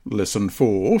Lesson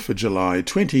 4 for July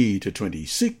 20 to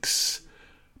 26,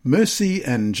 Mercy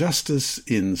and Justice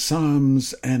in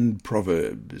Psalms and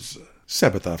Proverbs.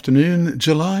 Sabbath afternoon,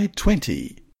 July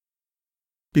 20.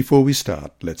 Before we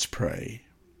start, let's pray.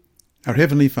 Our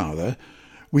Heavenly Father,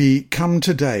 we come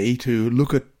today to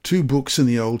look at two books in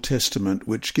the Old Testament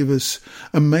which give us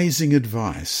amazing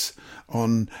advice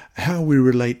on how we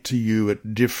relate to you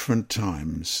at different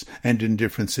times and in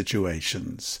different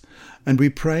situations. And we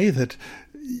pray that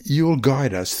you'll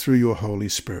guide us through your Holy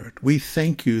Spirit. We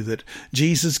thank you that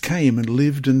Jesus came and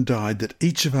lived and died that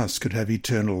each of us could have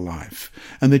eternal life,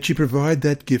 and that you provide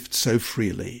that gift so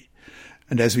freely.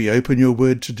 And as we open your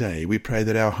word today, we pray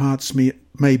that our hearts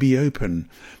may be open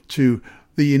to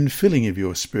the infilling of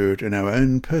your Spirit in our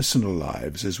own personal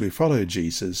lives as we follow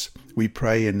Jesus. We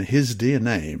pray in his dear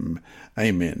name.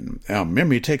 Amen. Our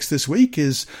memory text this week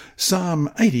is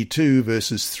Psalm 82,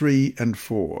 verses 3 and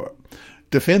 4.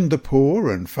 Defend the poor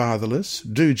and fatherless,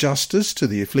 do justice to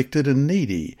the afflicted and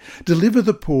needy, deliver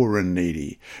the poor and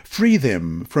needy, free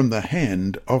them from the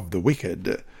hand of the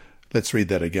wicked. Let's read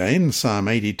that again, Psalm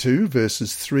 82,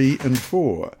 verses 3 and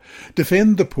 4.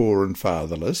 Defend the poor and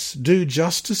fatherless, do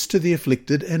justice to the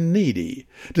afflicted and needy,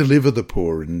 deliver the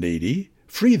poor and needy,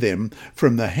 free them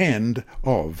from the hand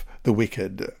of the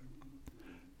wicked.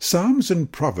 Psalms and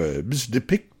Proverbs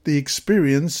depict the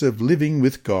experience of living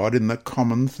with God in the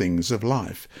common things of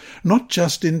life, not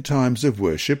just in times of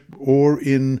worship or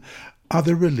in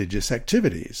other religious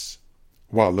activities.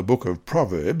 While the book of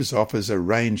Proverbs offers a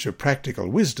range of practical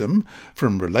wisdom,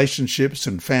 from relationships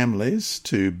and families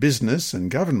to business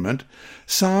and government,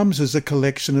 Psalms is a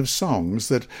collection of songs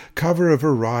that cover a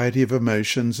variety of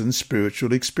emotions and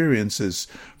spiritual experiences,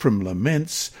 from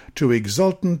laments to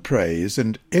exultant praise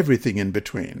and everything in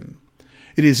between.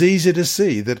 It is easy to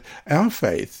see that our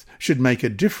faith should make a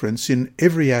difference in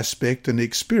every aspect and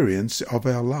experience of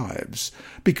our lives,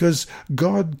 because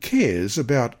God cares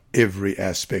about every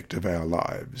aspect of our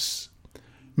lives.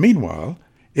 Meanwhile,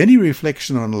 any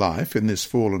reflection on life in this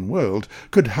fallen world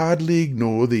could hardly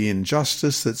ignore the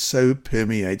injustice that so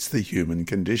permeates the human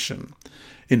condition.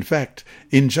 In fact,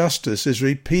 injustice is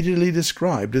repeatedly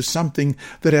described as something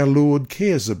that our Lord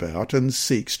cares about and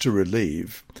seeks to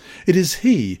relieve. It is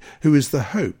He who is the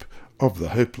hope of the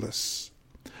hopeless.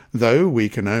 Though we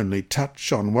can only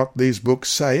touch on what these books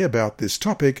say about this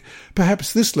topic,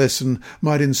 perhaps this lesson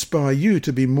might inspire you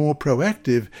to be more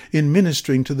proactive in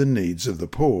ministering to the needs of the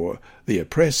poor, the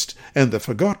oppressed, and the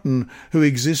forgotten who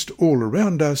exist all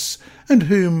around us and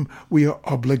whom we are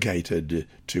obligated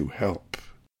to help.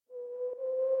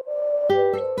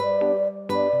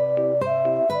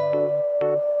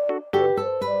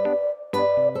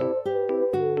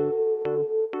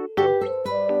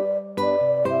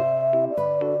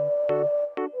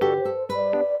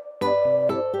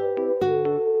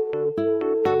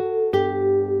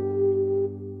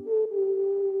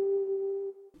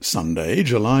 Sunday,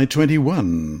 July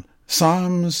 21.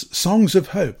 Psalms, Songs of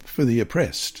Hope for the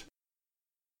Oppressed.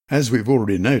 As we've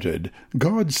already noted,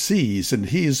 God sees and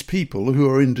hears people who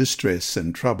are in distress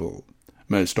and trouble.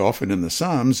 Most often in the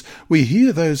Psalms, we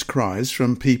hear those cries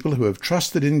from people who have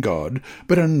trusted in God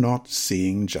but are not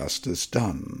seeing justice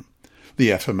done.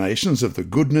 The affirmations of the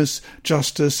goodness,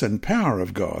 justice, and power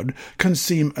of God can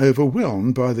seem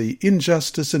overwhelmed by the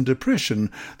injustice and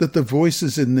oppression that the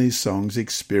voices in these songs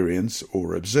experience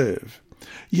or observe.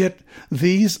 Yet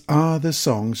these are the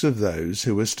songs of those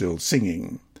who are still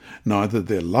singing. Neither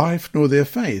their life nor their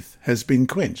faith has been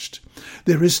quenched.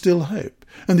 There is still hope,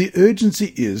 and the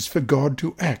urgency is for God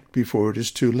to act before it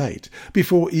is too late,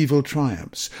 before evil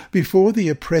triumphs, before the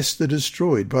oppressed are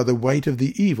destroyed by the weight of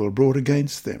the evil brought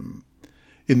against them.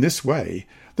 In this way,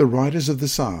 the writers of the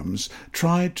Psalms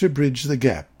tried to bridge the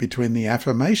gap between the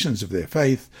affirmations of their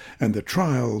faith and the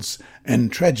trials and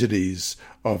tragedies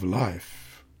of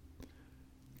life.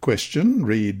 Question: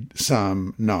 read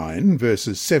Psalm 9,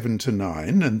 verses 7 to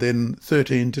 9, and then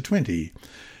 13 to 20.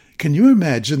 Can you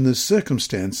imagine the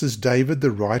circumstances David,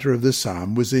 the writer of the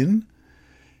psalm, was in?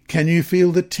 Can you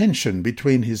feel the tension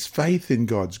between his faith in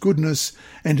God's goodness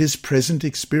and his present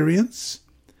experience?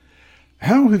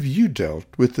 How have you dealt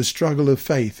with the struggle of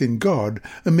faith in God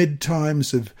amid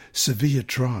times of severe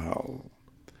trial?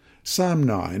 Psalm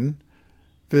 9,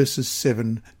 verses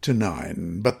 7 to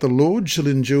 9. But the Lord shall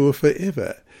endure for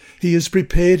ever. He has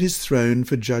prepared his throne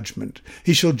for judgment.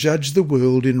 He shall judge the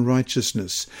world in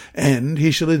righteousness, and he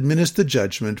shall administer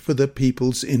judgment for the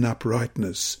peoples in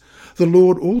uprightness. The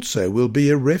Lord also will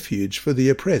be a refuge for the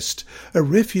oppressed, a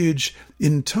refuge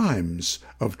in times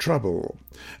of trouble.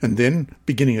 And then,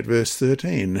 beginning at verse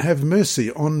 13, have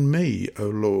mercy on me, O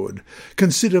Lord.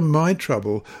 Consider my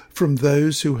trouble from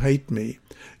those who hate me.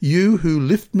 You who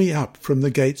lift me up from the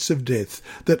gates of death,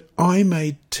 that I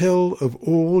may tell of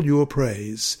all your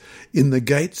praise. In the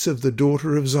gates of the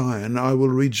daughter of Zion I will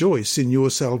rejoice in your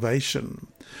salvation.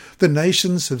 The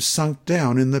nations have sunk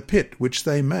down in the pit which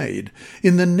they made,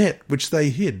 in the net which they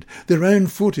hid. Their own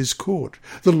foot is caught.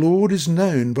 The Lord is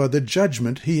known by the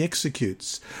judgment he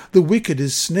executes. The wicked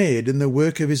is snared in the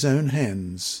work of his own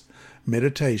hands.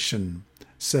 Meditation.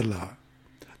 Selah.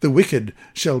 The wicked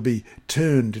shall be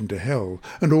turned into hell,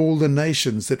 and all the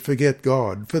nations that forget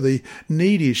God. For the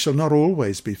needy shall not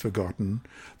always be forgotten.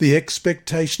 The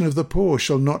expectation of the poor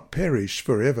shall not perish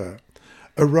forever.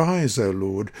 Arise, O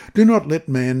Lord, do not let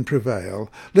man prevail.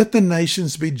 Let the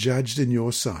nations be judged in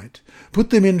your sight. Put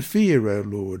them in fear, O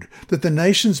Lord, that the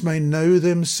nations may know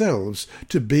themselves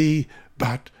to be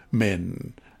but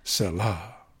men.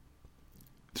 Selah.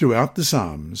 Throughout the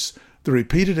Psalms, the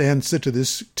repeated answer to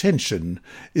this tension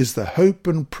is the hope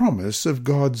and promise of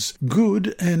God's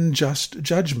good and just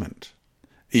judgment.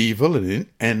 Evil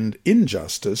and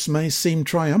injustice may seem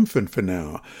triumphant for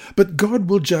now, but God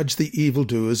will judge the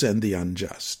evildoers and the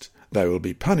unjust. They will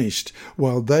be punished,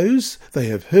 while those they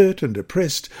have hurt and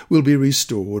oppressed will be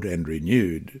restored and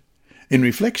renewed. In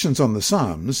Reflections on the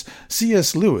Psalms,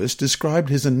 C.S. Lewis described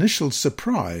his initial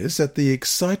surprise at the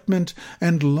excitement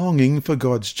and longing for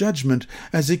God's judgment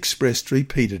as expressed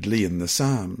repeatedly in the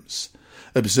Psalms.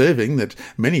 Observing that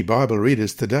many Bible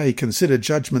readers today consider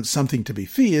judgment something to be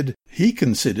feared, he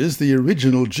considers the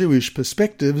original Jewish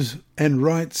perspectives and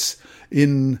writes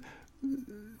in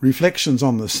Reflections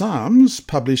on the Psalms,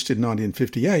 published in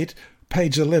 1958,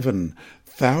 page 11,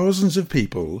 thousands of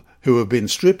people who have been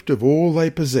stripped of all they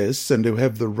possess and who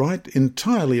have the right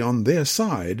entirely on their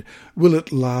side will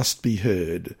at last be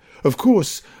heard. Of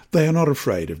course, they are not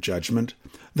afraid of judgment.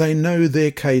 They know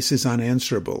their case is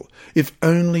unanswerable, if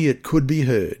only it could be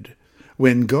heard.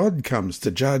 When God comes to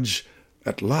judge,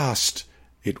 at last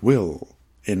it will.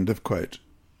 End of quote.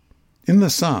 In the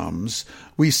Psalms,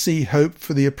 we see hope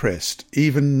for the oppressed,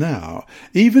 even now,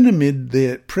 even amid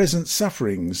their present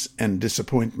sufferings and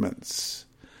disappointments.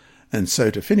 And so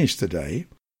to finish today,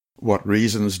 what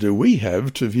reasons do we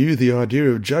have to view the idea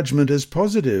of judgment as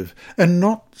positive and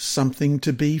not something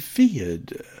to be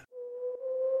feared?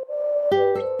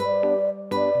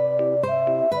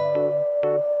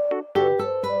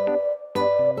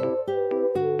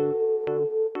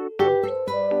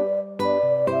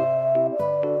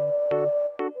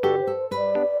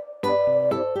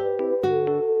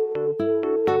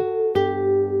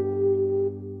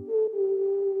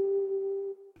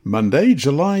 Monday,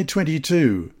 July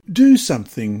 22. Do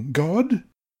something, God.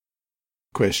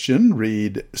 Question.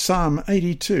 Read Psalm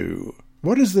 82.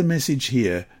 What is the message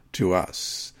here to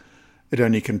us? It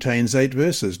only contains 8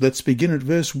 verses. Let's begin at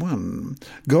verse 1.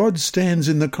 God stands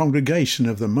in the congregation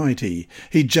of the mighty.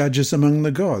 He judges among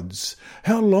the gods.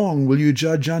 How long will you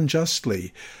judge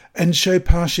unjustly and show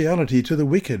partiality to the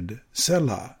wicked?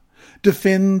 Selah.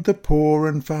 Defend the poor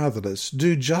and fatherless.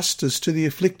 Do justice to the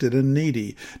afflicted and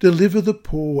needy. Deliver the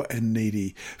poor and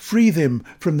needy. Free them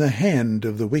from the hand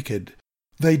of the wicked.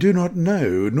 They do not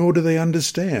know, nor do they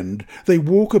understand. They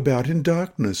walk about in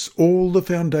darkness. All the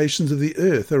foundations of the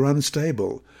earth are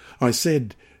unstable. I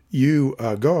said, you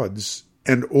are gods,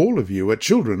 and all of you are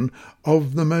children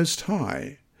of the Most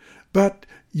High. But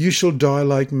you shall die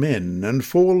like men, and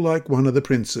fall like one of the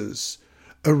princes.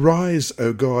 Arise,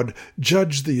 O God,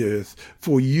 judge the earth,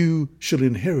 for you shall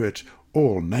inherit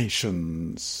all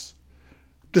nations.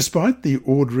 Despite the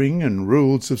ordering and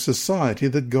rules of society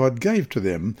that God gave to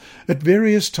them, at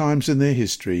various times in their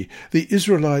history, the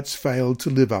Israelites failed to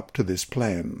live up to this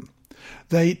plan.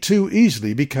 They too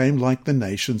easily became like the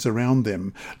nations around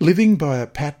them, living by a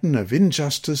pattern of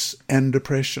injustice and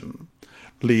oppression.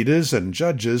 Leaders and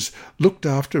judges looked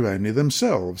after only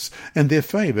themselves, and their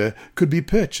favour could be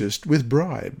purchased with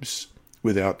bribes.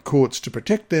 Without courts to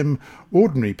protect them,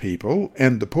 ordinary people,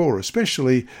 and the poor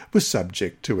especially, were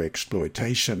subject to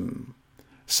exploitation.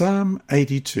 Psalm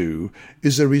 82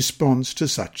 is a response to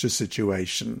such a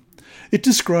situation. It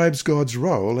describes God's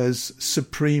role as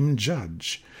supreme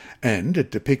judge, and it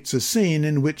depicts a scene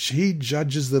in which he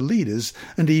judges the leaders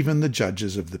and even the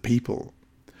judges of the people.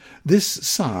 This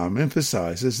psalm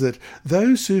emphasizes that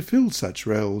those who fill such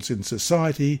roles in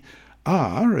society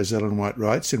are, as Ellen White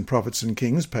writes in Prophets and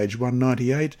Kings, page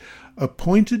 198,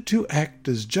 appointed to act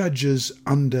as judges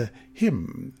under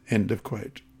him. End of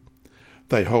quote.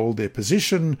 They hold their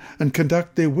position and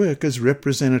conduct their work as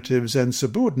representatives and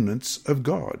subordinates of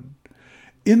God.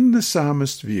 In the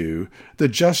psalmist's view, the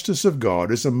justice of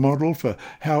God is a model for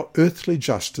how earthly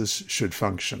justice should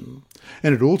function,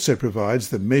 and it also provides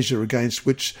the measure against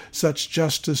which such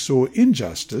justice or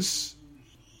injustice,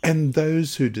 and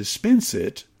those who dispense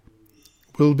it,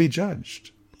 will be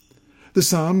judged. The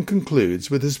psalm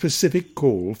concludes with a specific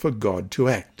call for God to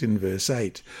act in verse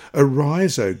 8.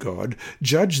 "Arise, O God,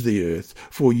 judge the earth,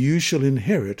 for you shall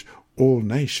inherit all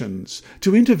nations,"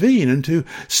 to intervene and to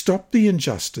stop the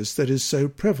injustice that is so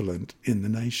prevalent in the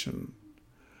nation.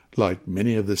 Like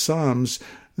many of the Psalms,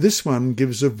 this one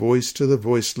gives a voice to the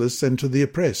voiceless and to the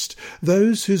oppressed,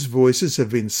 those whose voices have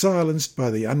been silenced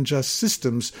by the unjust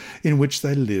systems in which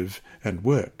they live and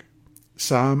work.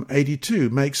 Psalm 82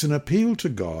 makes an appeal to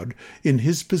God in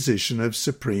his position of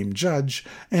supreme judge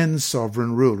and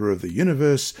sovereign ruler of the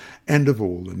universe and of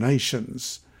all the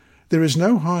nations. There is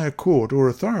no higher court or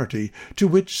authority to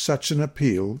which such an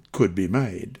appeal could be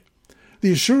made.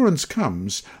 The assurance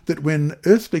comes that when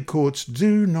earthly courts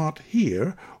do not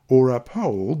hear or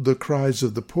uphold the cries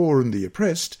of the poor and the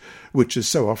oppressed, which is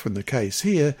so often the case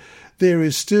here, there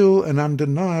is still an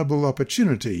undeniable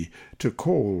opportunity to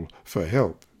call for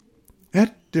help.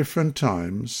 At different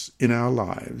times in our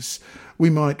lives, we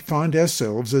might find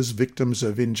ourselves as victims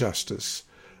of injustice,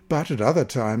 but at other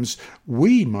times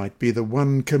we might be the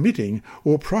one committing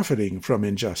or profiting from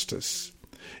injustice.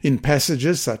 In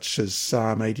passages such as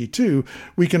Psalm 82,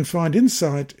 we can find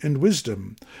insight and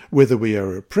wisdom, whether we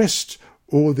are oppressed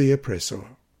or the oppressor.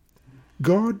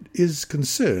 God is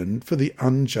concerned for the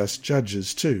unjust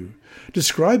judges too,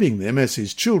 describing them as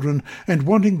his children and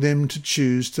wanting them to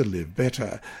choose to live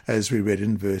better. As we read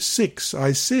in verse 6,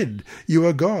 "I said, you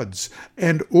are gods,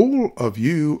 and all of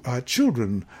you are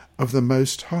children of the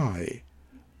Most High."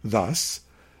 Thus,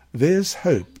 there's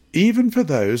hope even for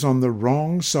those on the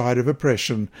wrong side of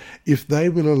oppression if they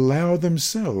will allow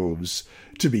themselves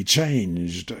to be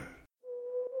changed.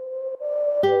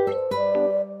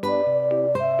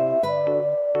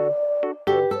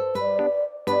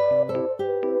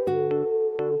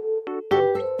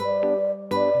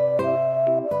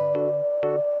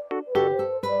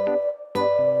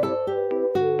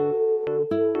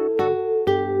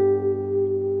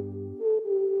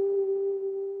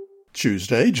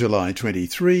 Tuesday, July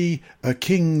 23, A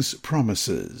King's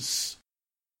Promises.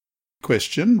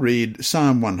 Question, read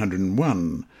Psalm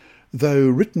 101. Though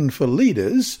written for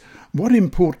leaders, what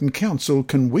important counsel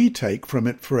can we take from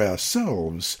it for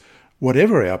ourselves,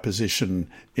 whatever our position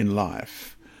in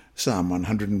life? Psalm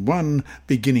 101,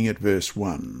 beginning at verse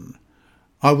 1.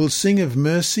 I will sing of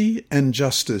mercy and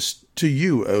justice. To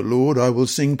you, O Lord, I will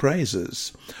sing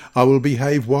praises. I will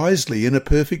behave wisely in a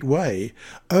perfect way.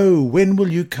 Oh, when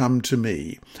will you come to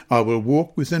me? I will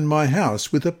walk within my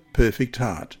house with a perfect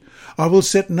heart. I will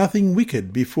set nothing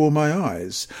wicked before my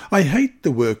eyes. I hate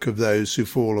the work of those who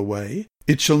fall away.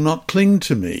 It shall not cling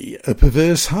to me. A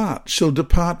perverse heart shall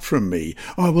depart from me.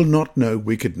 I will not know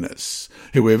wickedness.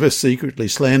 Whoever secretly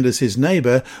slanders his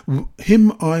neighbour,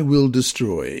 him I will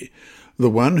destroy. The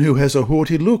one who has a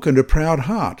haughty look and a proud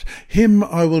heart, him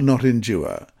I will not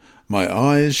endure. My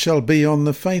eyes shall be on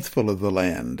the faithful of the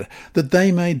land, that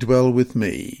they may dwell with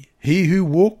me. He who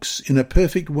walks in a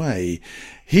perfect way,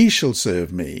 he shall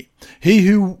serve me. He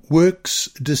who works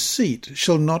deceit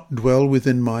shall not dwell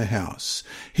within my house.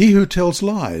 He who tells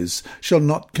lies shall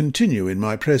not continue in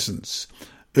my presence.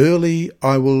 Early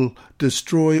I will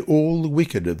destroy all the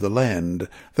wicked of the land,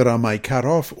 that I may cut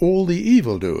off all the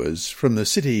evildoers from the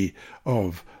city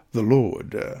of the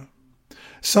Lord.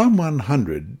 Psalm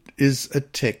 100 is a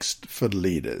text for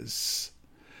leaders.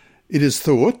 It is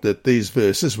thought that these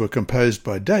verses were composed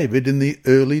by David in the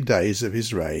early days of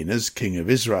his reign as king of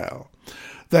Israel.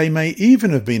 They may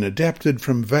even have been adapted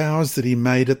from vows that he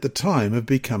made at the time of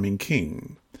becoming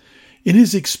king. In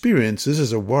his experiences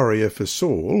as a warrior for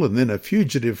Saul and then a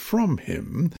fugitive from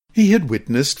him, he had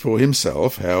witnessed for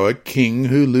himself how a king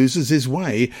who loses his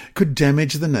way could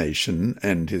damage the nation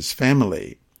and his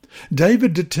family.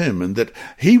 David determined that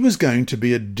he was going to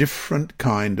be a different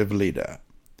kind of leader.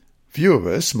 Few of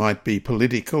us might be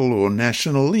political or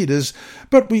national leaders,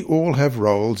 but we all have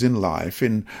roles in life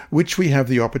in which we have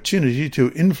the opportunity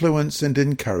to influence and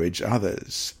encourage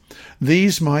others.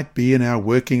 These might be in our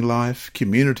working life,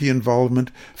 community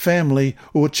involvement, family,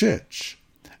 or church.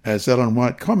 As Ellen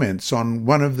White comments on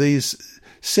one of these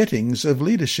settings of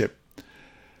leadership,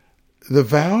 the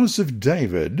vows of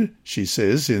David, she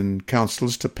says in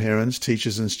Counsels to Parents,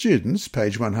 Teachers and Students,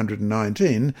 page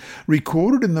 119,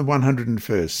 recorded in the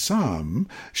 101st Psalm,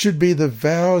 should be the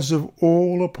vows of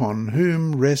all upon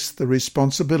whom rest the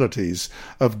responsibilities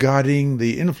of guiding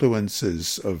the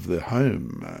influences of the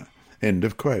home. End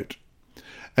of quote.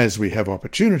 As we have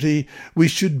opportunity, we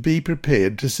should be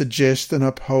prepared to suggest and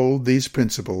uphold these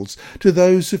principles to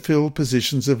those who fill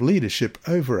positions of leadership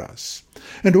over us.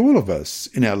 And all of us,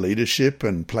 in our leadership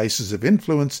and places of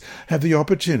influence, have the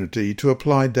opportunity to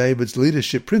apply David's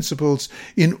leadership principles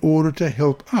in order to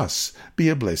help us be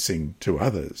a blessing to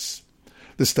others.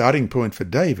 The starting point for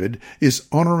David is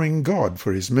honouring God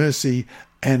for his mercy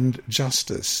and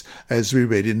justice, as we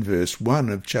read in verse 1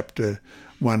 of chapter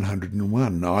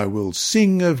 101. I will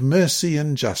sing of mercy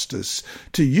and justice.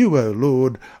 To you, O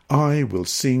Lord, I will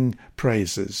sing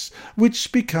praises,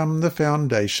 which become the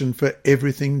foundation for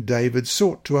everything David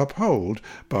sought to uphold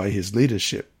by his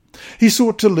leadership. He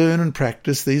sought to learn and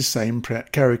practice these same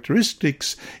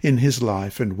characteristics in his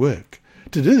life and work.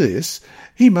 To do this,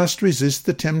 he must resist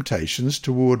the temptations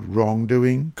toward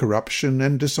wrongdoing, corruption,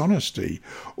 and dishonesty,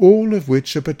 all of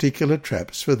which are particular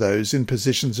traps for those in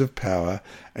positions of power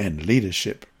and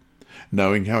leadership.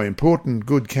 Knowing how important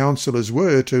good counselors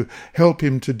were to help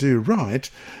him to do right,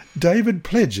 David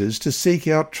pledges to seek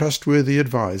out trustworthy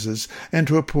advisers and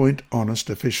to appoint honest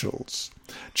officials.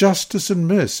 Justice and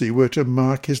mercy were to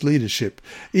mark his leadership,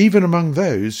 even among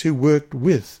those who worked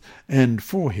with and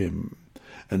for him.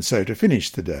 And so to finish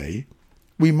the day,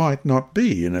 we might not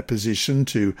be in a position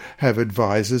to have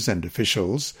advisers and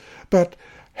officials, but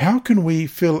how can we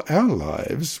fill our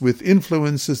lives with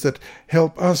influences that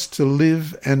help us to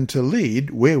live and to lead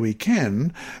where we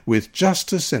can with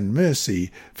justice and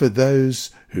mercy for those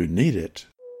who need it?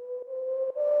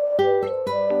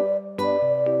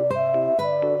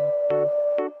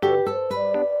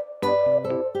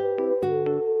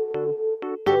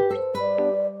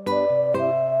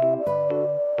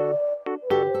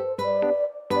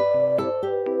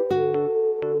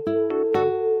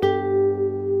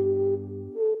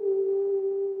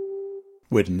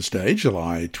 Wednesday,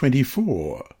 July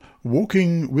 24.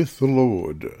 Walking with the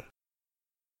Lord.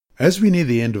 As we near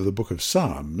the end of the book of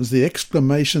Psalms, the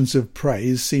exclamations of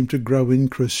praise seem to grow in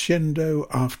crescendo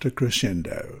after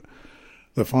crescendo.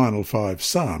 The final 5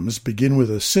 Psalms begin with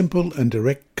a simple and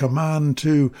direct command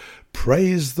to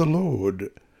praise the Lord.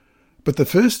 But the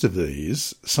first of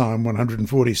these, Psalm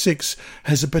 146,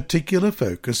 has a particular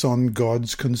focus on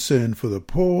God's concern for the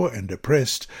poor and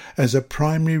oppressed as a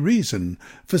primary reason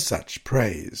for such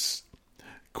praise.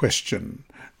 Question.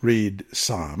 Read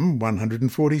Psalm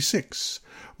 146.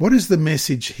 What is the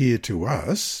message here to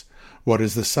us? What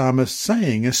is the psalmist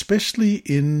saying, especially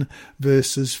in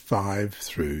verses 5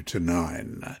 through to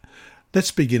 9?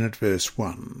 Let's begin at verse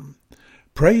 1.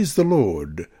 Praise the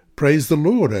Lord,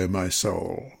 O my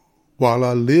soul. While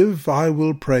I live, I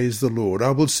will praise the Lord.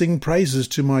 I will sing praises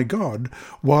to my God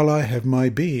while I have my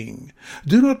being.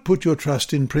 Do not put your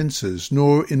trust in princes,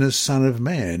 nor in a son of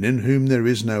man, in whom there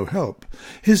is no help.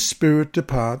 His spirit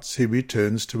departs, he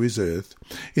returns to his earth.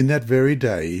 In that very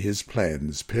day his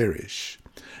plans perish.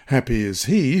 Happy is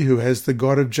he who has the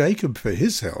God of Jacob for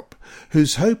his help,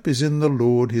 whose hope is in the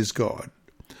Lord his God,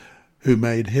 who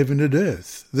made heaven and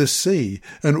earth, the sea,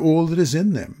 and all that is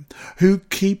in them, who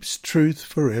keeps truth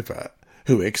forever,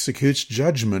 who executes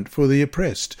judgment for the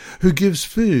oppressed, who gives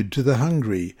food to the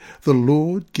hungry. The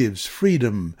Lord gives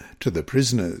freedom to the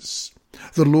prisoners.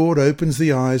 The Lord opens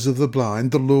the eyes of the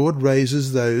blind. The Lord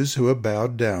raises those who are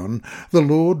bowed down. The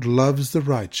Lord loves the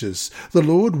righteous. The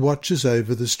Lord watches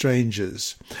over the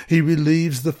strangers. He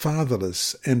relieves the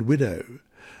fatherless and widow.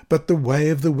 But the way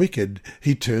of the wicked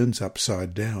he turns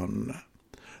upside down.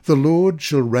 The Lord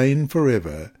shall reign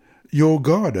forever. Your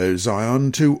God, O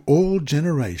Zion, to all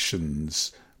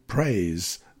generations.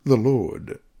 Praise the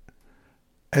Lord.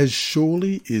 As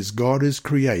surely as God is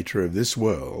creator of this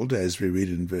world, as we read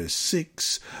in verse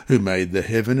 6, who made the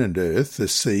heaven and earth, the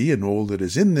sea, and all that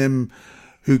is in them,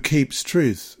 who keeps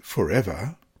truth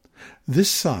forever, this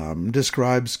psalm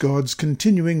describes God's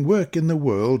continuing work in the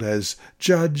world as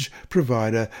judge,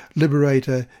 provider,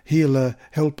 liberator, healer,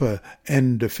 helper,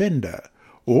 and defender,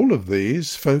 all of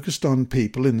these focused on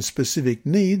people in specific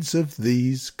needs of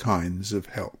these kinds of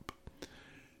help.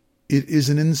 It is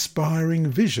an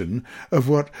inspiring vision of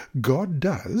what God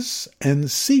does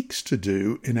and seeks to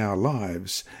do in our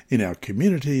lives, in our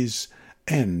communities,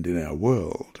 and in our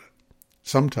world.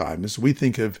 Sometimes we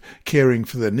think of caring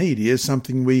for the needy as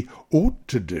something we ought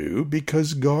to do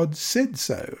because God said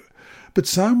so. But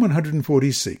Psalm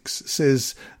 146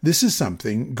 says this is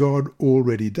something God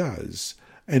already does,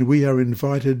 and we are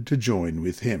invited to join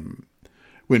with him.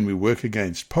 When we work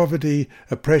against poverty,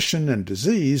 oppression, and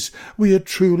disease, we are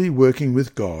truly working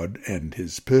with God and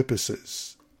his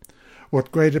purposes.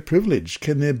 What greater privilege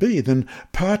can there be than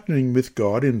partnering with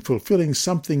God in fulfilling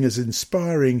something as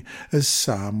inspiring as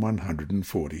Psalm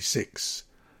 146?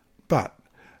 But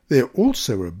there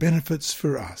also are benefits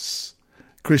for us.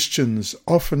 Christians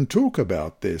often talk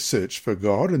about their search for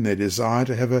God and their desire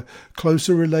to have a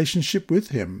closer relationship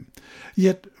with Him.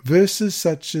 Yet verses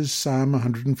such as Psalm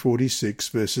 146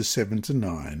 verses 7 to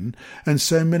 9 and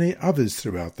so many others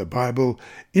throughout the Bible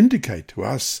indicate to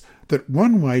us that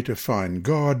one way to find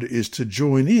God is to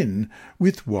join in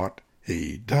with what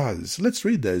He does. Let's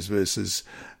read those verses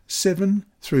 7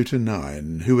 through to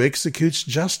 9. Who executes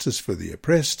justice for the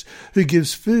oppressed, who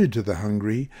gives food to the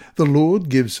hungry. The Lord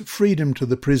gives freedom to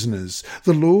the prisoners.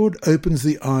 The Lord opens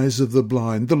the eyes of the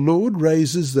blind. The Lord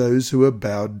raises those who are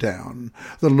bowed down.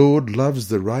 The Lord loves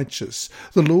the righteous.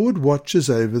 The Lord watches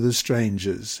over the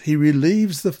strangers. He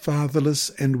relieves the fatherless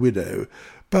and widow.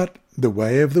 But the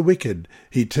way of the wicked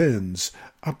He turns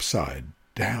upside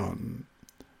down.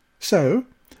 So,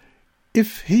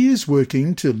 if He is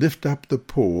working to lift up the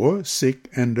poor, sick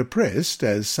and oppressed,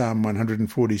 as Psalm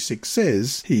 146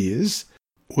 says He is,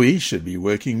 we should be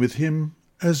working with Him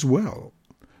as well.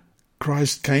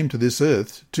 Christ came to this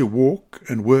earth to walk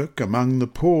and work among the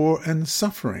poor and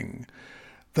suffering.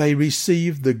 They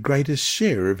received the greatest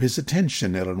share of His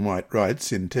attention, Ellen White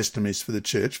writes in Testimonies for the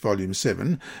Church, Volume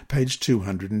 7, page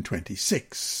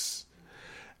 226.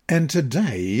 And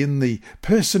today, in the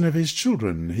person of His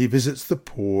children, He visits the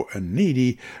poor and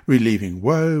needy, relieving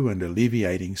woe and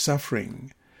alleviating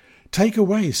suffering. Take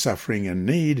away suffering and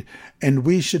need, and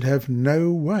we should have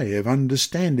no way of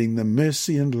understanding the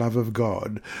mercy and love of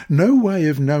God, no way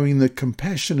of knowing the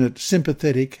compassionate,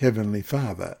 sympathetic Heavenly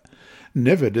Father.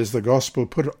 Never does the gospel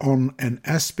put on an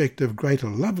aspect of greater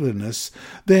loveliness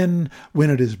than when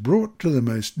it is brought to the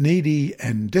most needy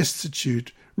and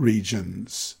destitute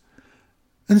regions.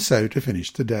 And so to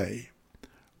finish the day,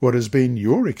 what has been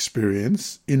your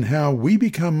experience in how we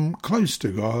become close to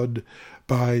God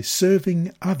by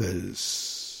serving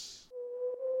others?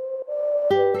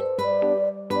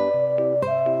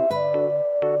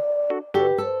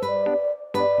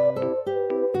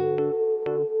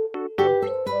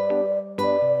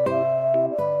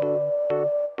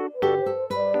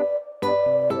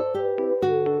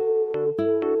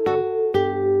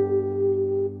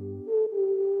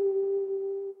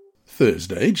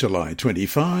 Thursday, July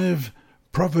 25,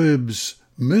 Proverbs,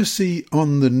 Mercy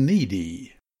on the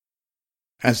Needy.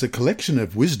 As a collection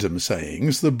of wisdom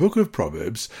sayings, the book of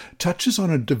Proverbs touches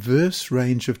on a diverse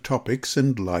range of topics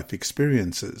and life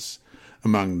experiences.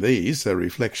 Among these are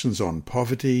reflections on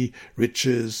poverty,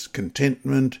 riches,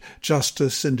 contentment,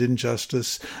 justice and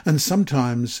injustice, and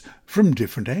sometimes from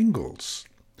different angles.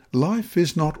 Life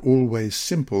is not always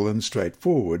simple and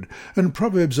straightforward, and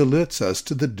Proverbs alerts us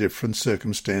to the different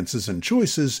circumstances and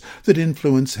choices that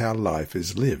influence how life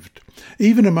is lived,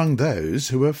 even among those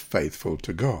who are faithful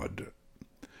to God.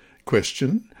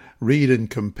 Question: read and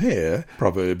compare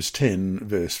Proverbs 10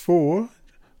 verse 4,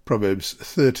 Proverbs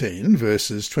 13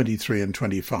 verses 23 and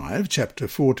 25, chapter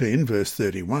 14 verse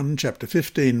 31, chapter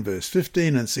 15 verse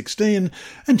 15 and 16,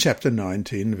 and chapter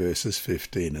 19 verses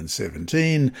 15 and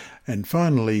 17, and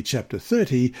finally chapter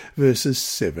 30 verses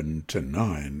 7 to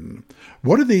 9.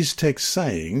 What are these texts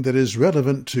saying that is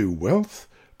relevant to wealth,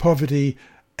 poverty,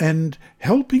 and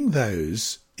helping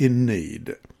those in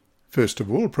need? First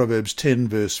of all, Proverbs 10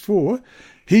 verse 4,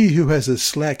 He who has a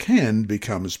slack hand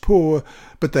becomes poor,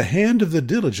 but the hand of the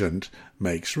diligent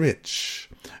makes rich.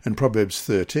 And Proverbs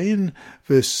 13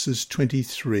 verses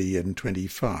 23 and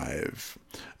 25.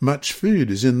 Much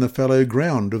food is in the fallow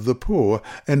ground of the poor,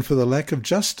 and for the lack of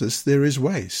justice there is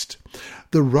waste.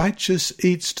 The righteous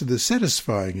eats to the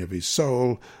satisfying of his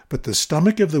soul, but the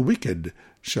stomach of the wicked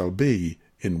shall be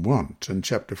in want. And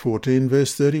chapter 14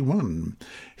 verse 31.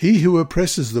 He who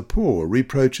oppresses the poor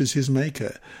reproaches his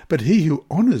Maker, but he who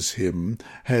honours him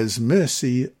has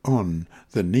mercy on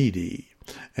the needy.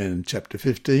 And chapter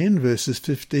 15 verses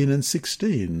 15 and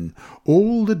 16.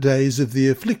 All the days of the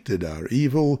afflicted are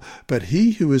evil, but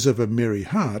he who is of a merry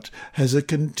heart has a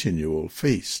continual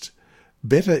feast.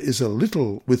 Better is a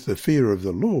little with the fear of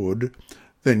the Lord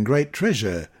than great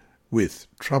treasure with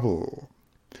trouble.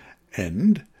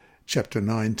 And chapter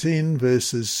 19,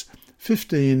 verses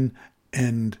 15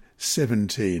 and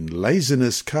 17.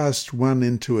 Laziness casts one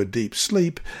into a deep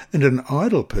sleep, and an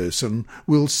idle person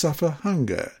will suffer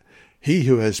hunger. He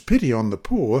who has pity on the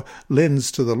poor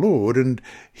lends to the Lord, and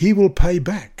He will pay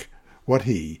back what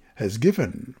He has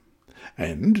given.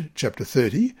 And chapter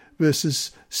 30,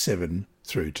 verses 7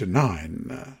 through to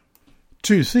 9.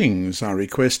 Two things I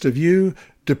request of you: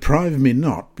 deprive me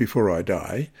not before I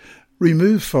die.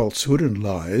 Remove falsehood and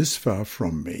lies far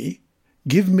from me.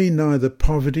 Give me neither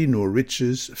poverty nor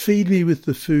riches. Feed me with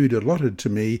the food allotted to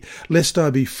me, lest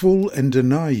I be full and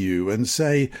deny you, and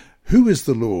say, Who is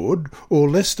the Lord? Or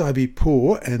lest I be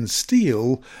poor and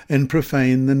steal and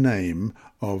profane the name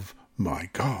of my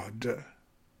God.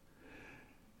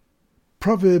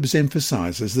 Proverbs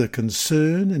emphasizes the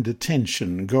concern and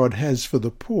attention God has for the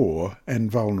poor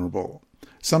and vulnerable.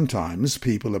 Sometimes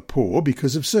people are poor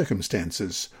because of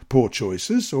circumstances, poor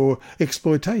choices, or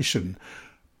exploitation.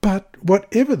 But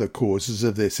whatever the causes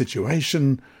of their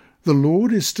situation, the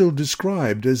Lord is still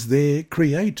described as their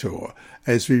Creator,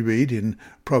 as we read in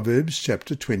Proverbs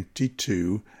chapter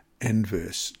 22 and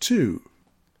verse 2.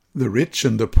 The rich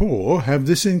and the poor have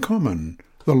this in common: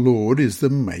 the Lord is the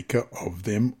maker of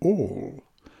them all.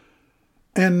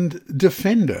 And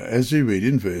defender, as we read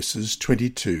in verses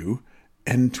 22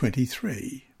 and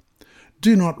 23.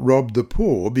 Do not rob the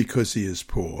poor because he is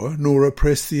poor, nor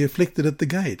oppress the afflicted at the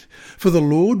gate, for the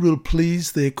Lord will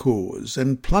please their cause,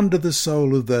 and plunder the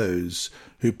soul of those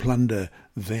who plunder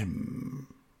them.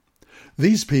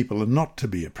 These people are not to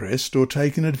be oppressed or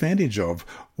taken advantage of,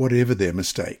 whatever their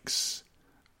mistakes.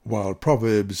 While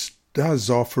Proverbs does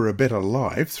offer a better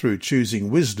life through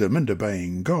choosing wisdom and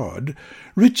obeying God,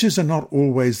 riches are not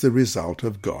always the result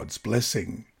of God's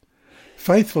blessing.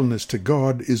 Faithfulness to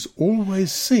God is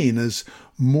always seen as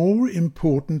more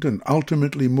important and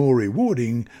ultimately more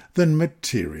rewarding than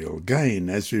material gain,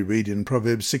 as we read in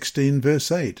Proverbs 16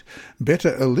 verse 8.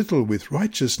 Better a little with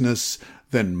righteousness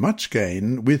than much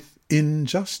gain with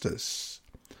injustice.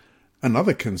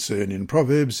 Another concern in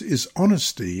Proverbs is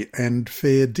honesty and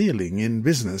fair dealing in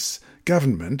business,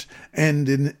 government, and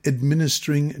in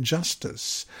administering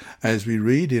justice, as we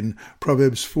read in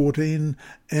Proverbs 14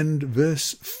 and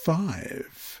verse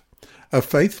 5. A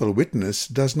faithful witness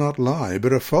does not lie,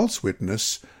 but a false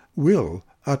witness will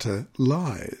utter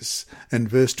lies. And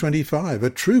verse 25, a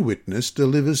true witness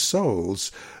delivers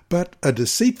souls, but a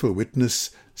deceitful witness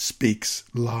speaks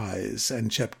lies. And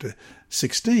chapter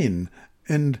 16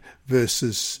 and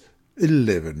verses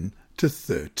 11 to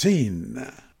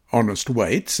 13. Honest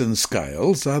weights and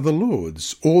scales are the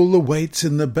Lord's. All the weights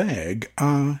in the bag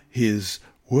are his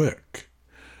work.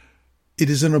 It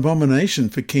is an abomination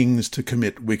for kings to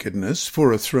commit wickedness,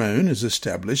 for a throne is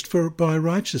established by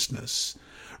righteousness.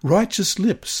 Righteous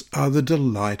lips are the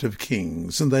delight of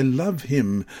kings, and they love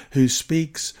him who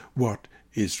speaks what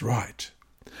is right.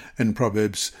 And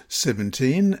Proverbs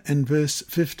 17 and verse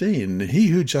 15, he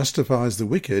who justifies the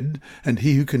wicked and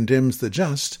he who condemns the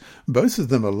just, both of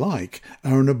them alike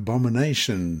are an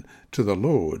abomination to the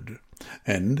Lord.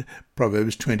 And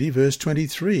Proverbs 20 verse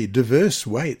 23, diverse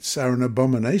weights are an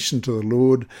abomination to the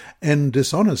Lord, and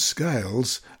dishonest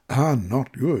scales are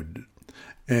not good.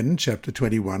 And chapter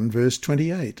 21 verse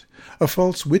 28, a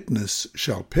false witness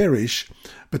shall perish,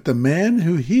 but the man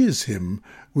who hears him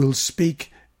will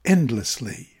speak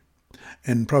endlessly.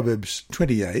 And Proverbs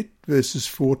 28 verses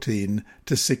 14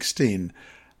 to 16,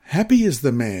 happy is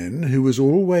the man who is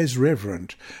always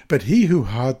reverent, but he who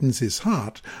hardens his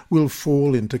heart will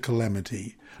fall into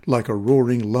calamity. Like a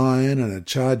roaring lion and a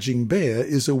charging bear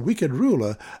is a wicked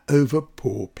ruler over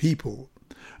poor people.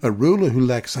 A ruler who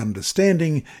lacks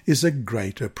understanding is a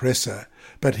great oppressor,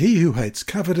 but he who hates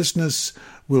covetousness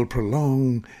will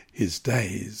prolong his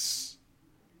days.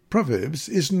 Proverbs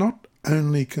is not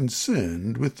only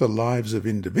concerned with the lives of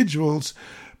individuals,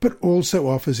 but also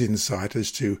offers insight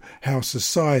as to how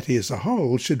society as a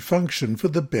whole should function for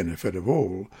the benefit of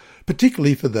all,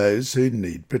 particularly for those who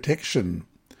need protection.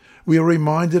 We are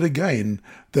reminded again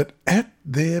that at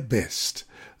their best,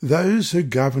 those who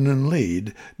govern and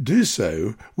lead do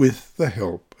so with the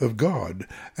help of God,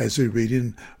 as we read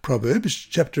in Proverbs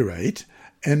chapter 8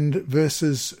 and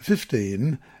verses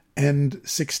 15 and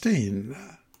 16.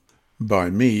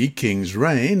 By me kings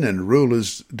reign and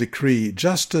rulers decree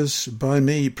justice. By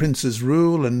me princes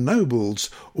rule and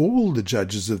nobles, all the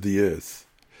judges of the earth.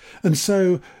 And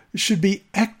so should be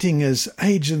acting as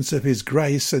agents of his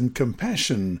grace and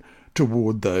compassion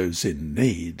toward those in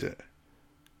need.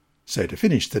 So to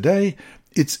finish the day,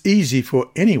 it's easy for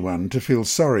anyone to feel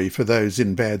sorry for those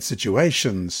in bad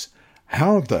situations.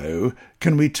 How, though,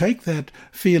 can we take that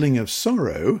feeling of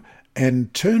sorrow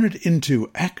and turn it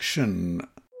into action?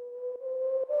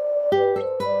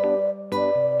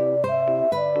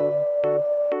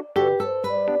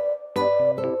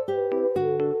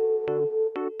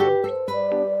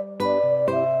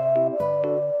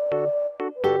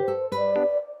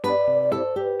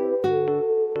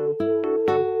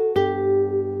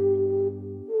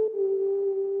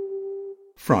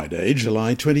 Friday,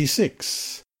 July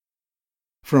 26.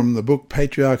 From the book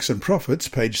Patriarchs and Prophets,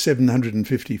 page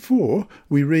 754,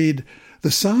 we read,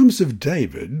 "The Psalms of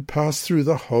David pass through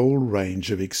the whole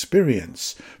range of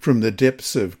experience, from the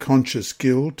depths of conscious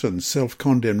guilt and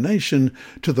self-condemnation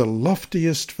to the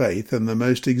loftiest faith and the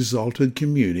most exalted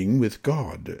communing with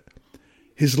God.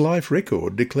 His life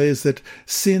record declares that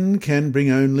sin can bring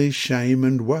only shame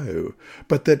and woe,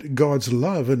 but that God's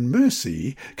love and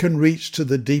mercy can reach to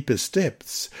the deepest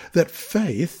depths, that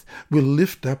faith will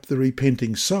lift up the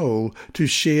repenting soul to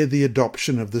share the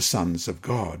adoption of the sons of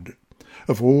God.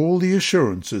 Of all the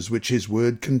assurances which his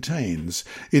word contains,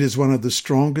 it is one of the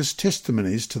strongest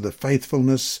testimonies to the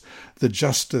faithfulness, the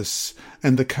justice,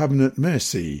 and the covenant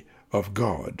mercy of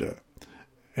God."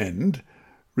 And,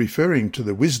 referring to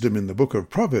the wisdom in the book of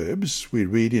Proverbs, we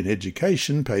read in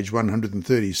Education, page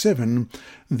 137,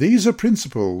 "These are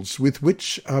principles with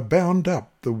which are bound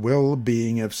up the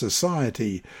well-being of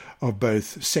society, of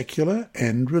both secular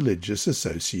and religious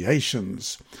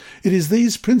associations. It is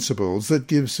these principles that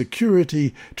give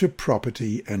security to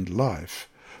property and life.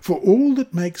 For all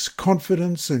that makes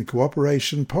confidence and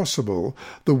cooperation possible,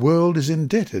 the world is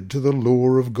indebted to the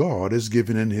law of God as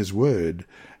given in his word,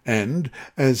 and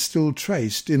as still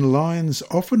traced in lines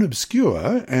often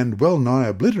obscure and well-nigh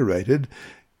obliterated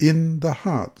in the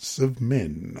hearts of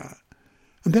men."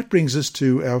 And that brings us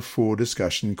to our 4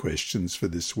 discussion questions for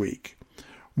this week.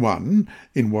 1.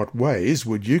 In what ways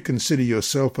would you consider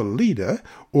yourself a leader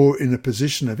or in a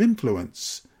position of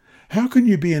influence? How can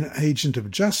you be an agent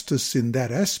of justice in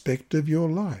that aspect of your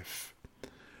life?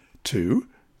 2.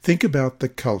 Think about the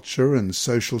culture and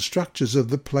social structures of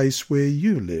the place where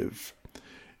you live.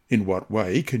 In what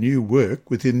way can you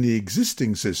work within the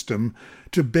existing system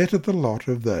to better the lot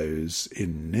of those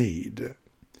in need?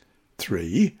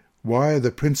 3. Why are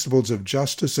the principles of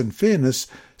justice and fairness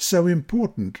so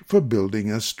important for building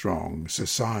a strong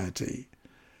society?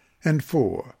 And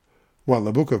 4. While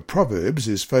the book of Proverbs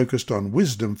is focused on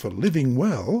wisdom for living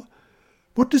well,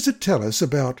 what does it tell us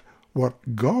about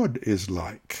what God is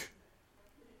like?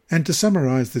 And to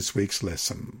summarize this week's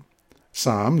lesson,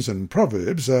 Psalms and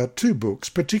Proverbs are 2 books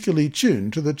particularly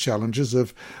tuned to the challenges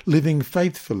of living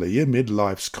faithfully amid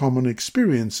life's common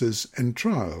experiences and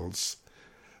trials.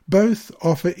 Both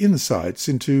offer insights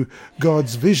into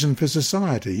God's vision for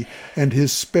society and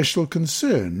his special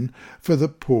concern for the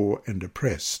poor and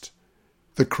oppressed.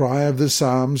 The cry of the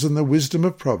Psalms and the wisdom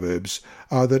of Proverbs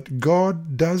are that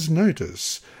God does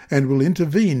notice and will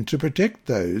intervene to protect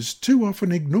those too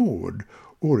often ignored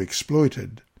or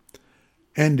exploited.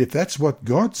 And if that's what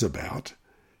God's about,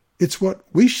 it's what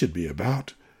we should be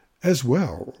about as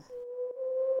well.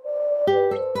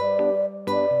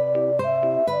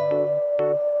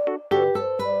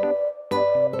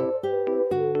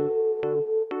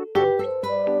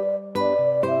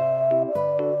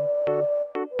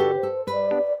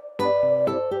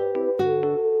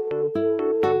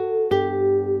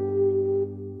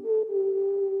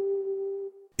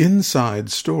 Inside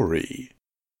Story.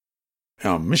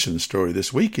 Our mission story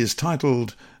this week is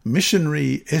titled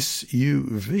Missionary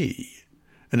SUV,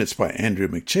 and it's by Andrew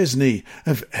McChesney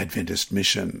of Adventist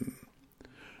Mission.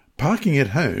 Parking at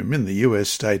home in the U.S.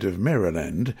 state of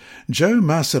Maryland, Joe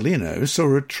Marcelino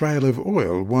saw a trail of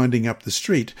oil winding up the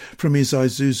street from his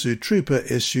Isuzu Trooper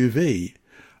SUV.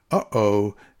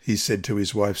 "Uh-oh," he said to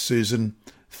his wife Susan,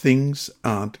 "things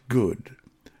aren't good."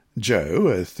 Joe,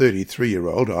 a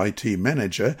 33-year-old IT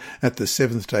manager at the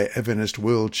Seventh-day Adventist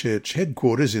World Church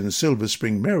headquarters in Silver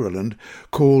Spring, Maryland,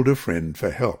 called a friend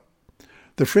for help.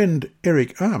 The friend,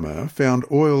 Eric Armour, found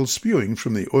oil spewing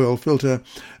from the oil filter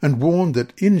and warned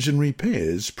that engine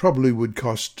repairs probably would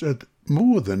cost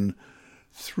more than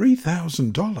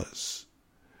 $3,000.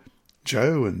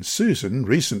 Joe and Susan,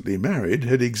 recently married,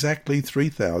 had exactly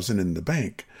 $3,000 in the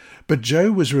bank, but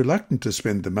Joe was reluctant to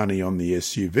spend the money on the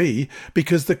SUV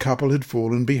because the couple had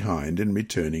fallen behind in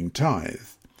returning tithe.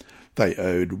 They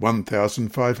owed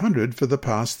 $1,500 for the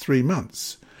past 3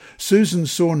 months. Susan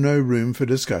saw no room for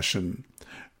discussion.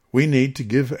 "We need to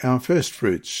give our first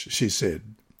fruits," she said.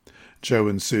 Joe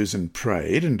and Susan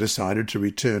prayed and decided to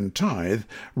return tithe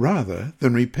rather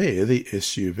than repair the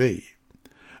SUV.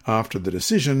 After the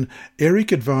decision,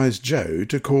 Eric advised Joe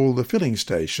to call the filling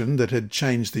station that had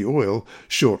changed the oil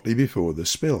shortly before the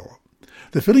spill.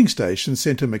 The filling station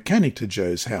sent a mechanic to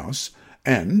Joe's house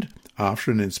and, after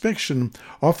an inspection,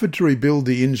 offered to rebuild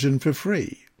the engine for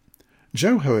free.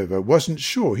 Joe, however, wasn't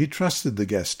sure he trusted the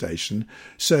gas station,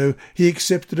 so he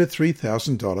accepted a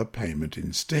 $3,000 payment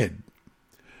instead.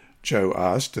 Joe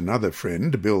asked another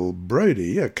friend, Bill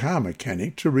Brody, a car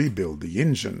mechanic, to rebuild the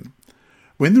engine.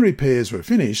 When the repairs were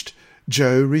finished,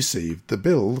 Joe received the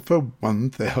bill for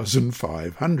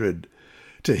 $1,500.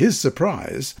 To his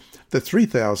surprise, the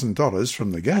 $3,000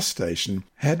 from the gas station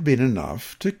had been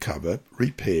enough to cover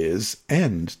repairs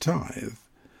and tithe.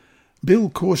 Bill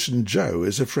cautioned Joe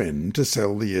as a friend to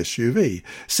sell the SUV,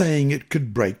 saying it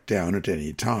could break down at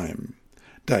any time.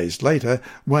 Days later,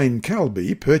 Wayne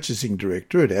Calby, purchasing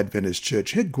director at Adventist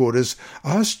Church headquarters,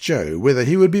 asked Joe whether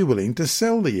he would be willing to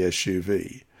sell the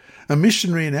SUV. A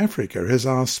missionary in Africa has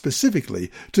asked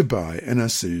specifically to buy an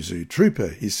Isuzu Trooper,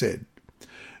 he said.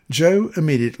 Joe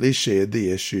immediately shared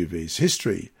the SUV's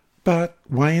history, but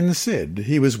Wayne said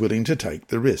he was willing to take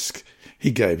the risk. He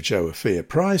gave Joe a fair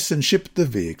price and shipped the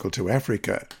vehicle to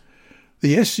Africa.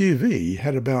 The SUV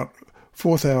had about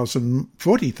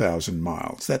 40,000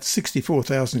 miles, that's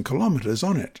 64,000 kilometres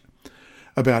on it.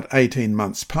 About 18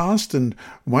 months passed and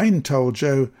Wayne told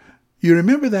Joe, "You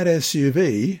remember that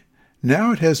SUV?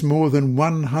 Now it has more than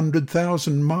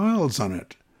 100,000 miles on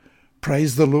it."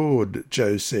 "Praise the Lord,"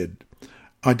 Joe said.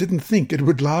 "I didn't think it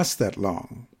would last that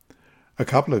long." A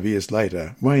couple of years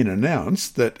later, Wayne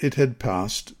announced that it had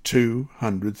passed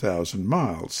 200,000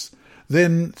 miles,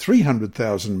 then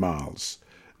 300,000 miles.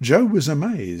 Joe was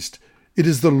amazed. "It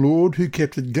is the Lord who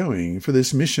kept it going for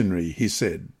this missionary," he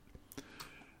said.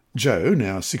 Joe,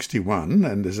 now 61,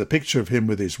 and there's a picture of him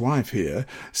with his wife here,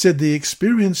 said the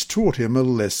experience taught him a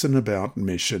lesson about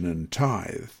mission and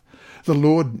tithe. The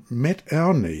Lord met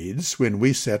our needs when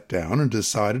we sat down and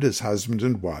decided as husband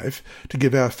and wife to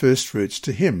give our first fruits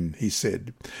to him, he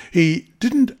said. He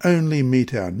didn't only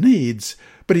meet our needs,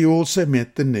 but he also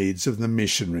met the needs of the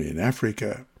missionary in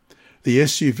Africa. The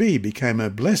SUV became a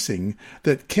blessing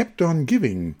that kept on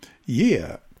giving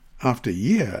year after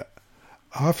year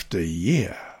after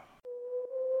year.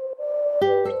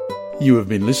 You have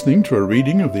been listening to a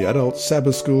reading of the Adult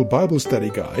Sabbath School Bible Study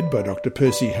Guide by Dr.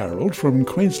 Percy Harold from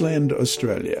Queensland,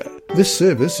 Australia. This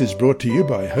service is brought to you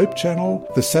by Hope Channel,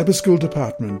 the Sabbath School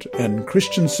Department, and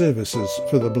Christian Services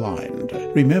for the Blind.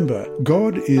 Remember,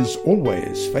 God is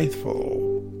always faithful.